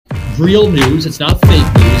real news. It's not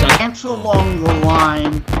fake news. Dance along the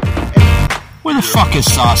line. Where the fuck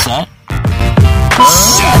is Sauce at?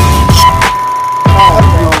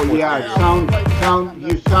 Oh, no, yeah,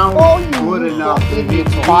 you sound good enough.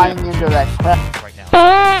 Idiots buying into that crap right now.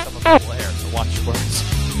 Some of them will air, so watch your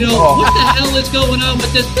words. You know, what the hell is going on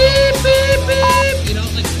with this beep, beep, beep? You know,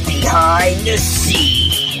 like... Behind the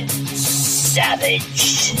scenes,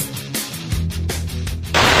 savage.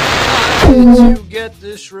 Did you get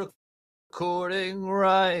this recording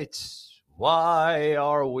right? Why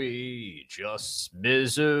are we just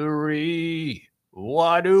misery?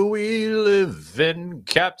 Why do we live in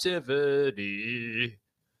captivity?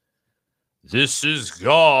 This is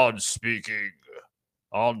God speaking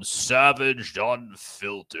on Savage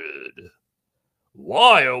Unfiltered.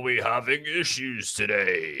 Why are we having issues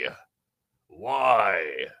today? Why?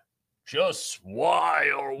 Just why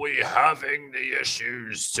are we having the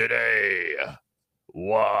issues today?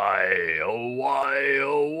 Why? Oh, why?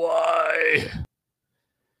 Oh, why?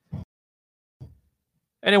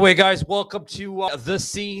 Anyway, guys, welcome to The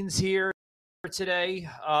Scenes here today.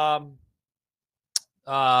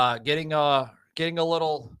 Getting a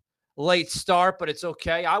little late start, but it's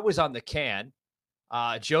okay. I was on the can.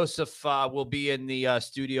 Joseph will be in the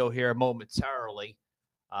studio here momentarily.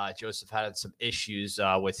 Joseph had some issues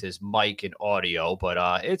with his mic and audio,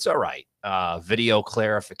 but it's all right. Video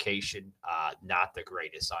clarification, not the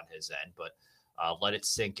greatest on his end, but let it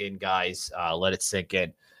sink in, guys. Let it sink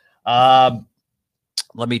in.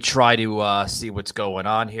 Let me try to see what's going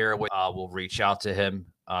on here. We'll reach out to him.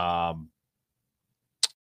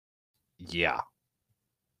 Yeah.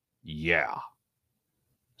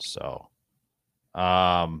 So,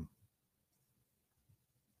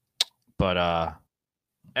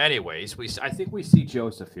 anyways, I think we see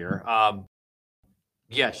Joseph here.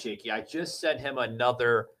 Yeah, Shaky. I just sent him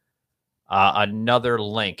another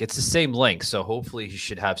link. It's the same link, so hopefully he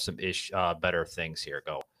should have some better things here.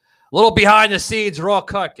 Go. A little behind the scenes, raw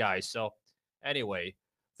cut, guys. So, anyway,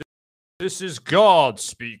 this is God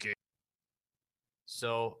speaking.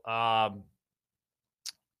 So,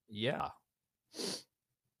 yeah.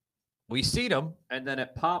 We seen him, and then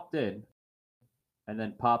it popped in, and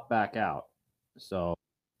then popped back out. So,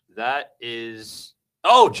 that is...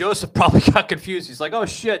 Oh, Joseph probably got confused. He's like, oh,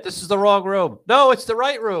 shit, this is the wrong room. No, it's the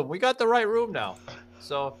right room. We got the right room now.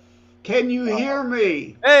 So... Can you hear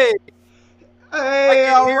me? Hey! Hey,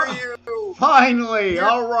 I can hear you. Finally,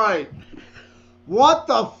 all right. What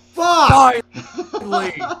the fuck?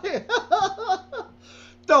 Finally.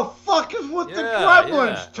 The fuck is with the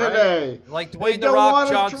Gremlins today? Right? Like Dwayne The Rock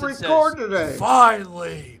Johnson says, today.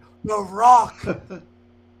 Finally, The Rock.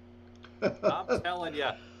 I'm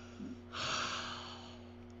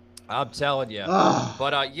telling you.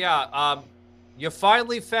 But you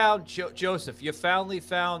finally found Joseph. You finally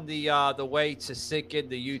found the way to sync in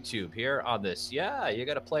the YouTube here on this. Yeah, you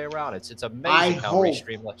got to play around. It's amazing how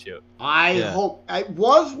Restream lets you. I hope it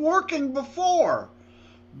was working before,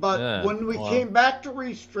 but when we came back to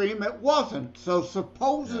Restream, it wasn't. So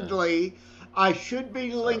supposedly, I should be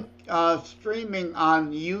streaming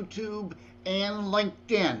on YouTube and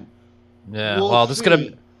LinkedIn. Yeah. Well, this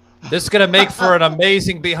is gonna make for an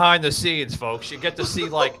amazing behind the scenes, folks. You get to see,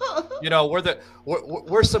 like, you know,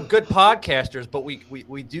 we're some good podcasters, but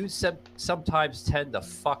we do sometimes tend to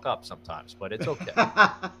fuck up sometimes, but it's okay.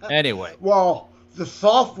 Anyway. Well, the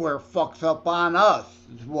software fucks up on us,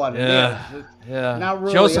 is what it is. Yeah. Not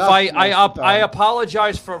really Joseph, us I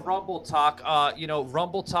apologize for Rumble Talk.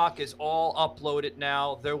 Rumble Talk is all uploaded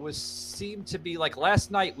now. There seemed to be, like,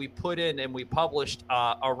 last night we put in and we published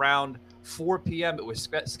around 4 p.m. It was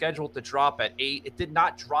scheduled to drop at 8. It did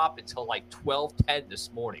not drop until like 12:10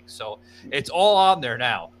 this morning. So it's all on there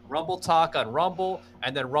now. Rumble Talk on Rumble,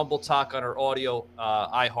 and then Rumble Talk on our audio,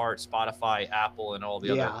 iHeart, Spotify, Apple, and all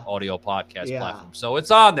the other audio podcast platforms. So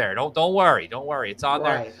it's on there. Don't worry. It's on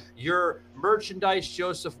there. Your merchandise,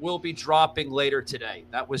 Joseph, will be dropping later today.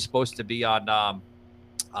 That was supposed to be on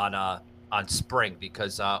Spring,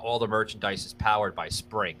 because all the merchandise is powered by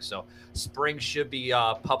Spring. So Spring should be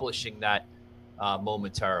publishing that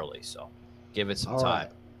momentarily. So give it some time.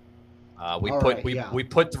 We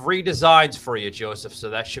put 3 designs for you, Joseph, so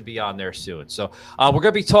that should be on there soon. So we're going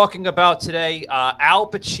to be talking about today Al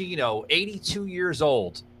Pacino, 82 years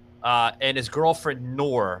old, and his girlfriend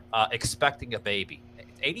Noor expecting a baby.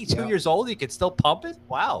 82 years old, you can still pump it?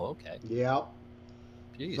 Wow, okay. Yep.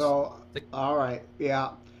 Jeez. So, all right,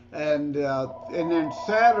 And then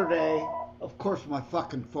Saturday, of course, my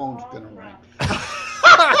fucking phone's gonna ring.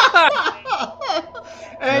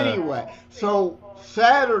 Anyway, so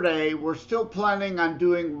Saturday, we're still planning on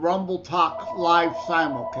doing Rumble Talk live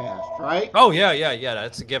simulcast, right? Oh yeah.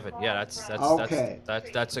 That's a given. Yeah, Okay.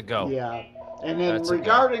 that's a go. Yeah. And then That's a go.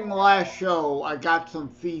 regarding the last show, I got some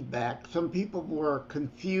feedback. Some people were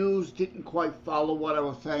confused, didn't quite follow what I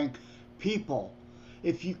was saying. People,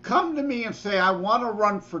 if you come to me and say, I want to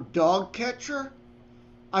run for dog catcher,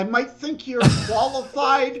 I might think you're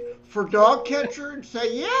qualified for dog catcher and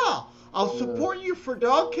say, yeah, I'll support you for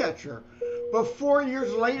dog catcher. But 4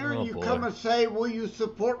 years later, you come and say, will you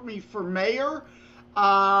support me for mayor?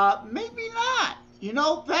 Maybe not. You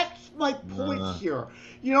know, that's my point here.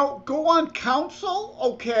 You know, go on council,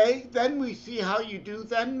 okay, then we see how you do,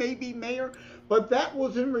 then maybe mayor. But that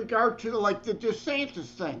was in regard to, like, the DeSantis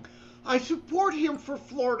thing. I support him for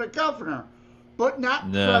Florida governor, but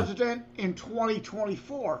not president in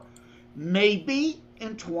 2024. Maybe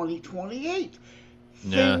in 2028.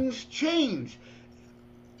 Things change.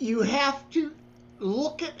 You have to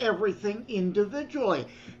look at everything individually,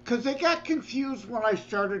 because they got confused when I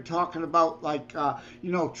started talking about, like,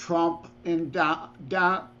 Trump and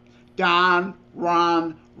Don,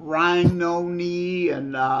 Ron, Rhino Knee,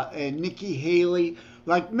 and Nikki Haley.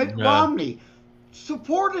 Like, Mitt Romney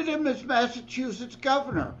supported him as Massachusetts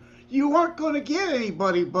governor. You aren't going to get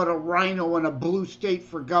anybody but a rhino in a blue state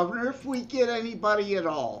for governor, if we get anybody at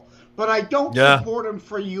all. But I don't support him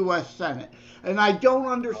for U.S. Senate. And I don't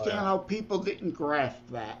understand how people didn't grasp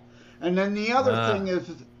that. And then the other thing is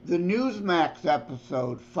the Newsmax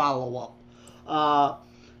episode follow-up.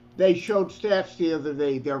 They showed stats the other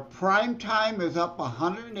day. Their prime time is up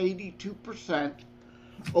 182%.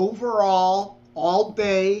 Overall, all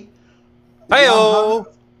day,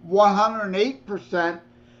 108%.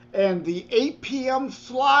 And the 8 p.m.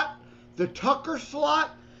 slot, the Tucker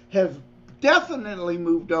slot, has definitely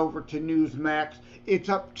moved over to Newsmax. It's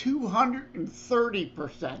up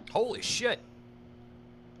 230%. Holy shit.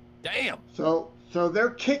 Damn. So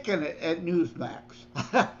they're kicking it at Newsmax.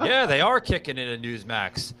 Yeah, they are kicking it at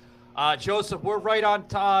Newsmax. Joseph, we're right on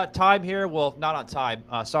time here. Well, not on time.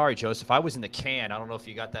 Sorry, Joseph. I was in the can. I don't know if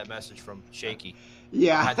you got that message from Shaky.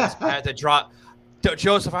 Yeah. I had to drop.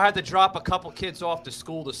 Joseph, I had to drop a couple kids off to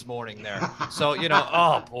school this morning there. So,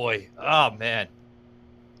 oh, boy. Oh, man.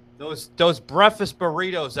 Those breakfast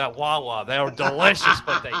burritos at Wawa, they are delicious,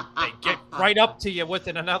 but they get right up to you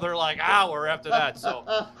within another, hour after that.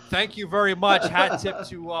 So thank you very much. Hat tip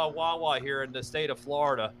to Wawa here in the state of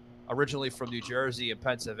Florida, originally from New Jersey and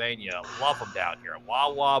Pennsylvania. Love them down here.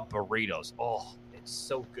 Wawa burritos. Oh, it's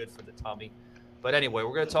so good for the tummy. But anyway,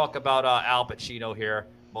 we're going to talk about Al Pacino here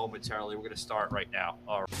momentarily. We're going to start right now.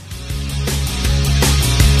 All right.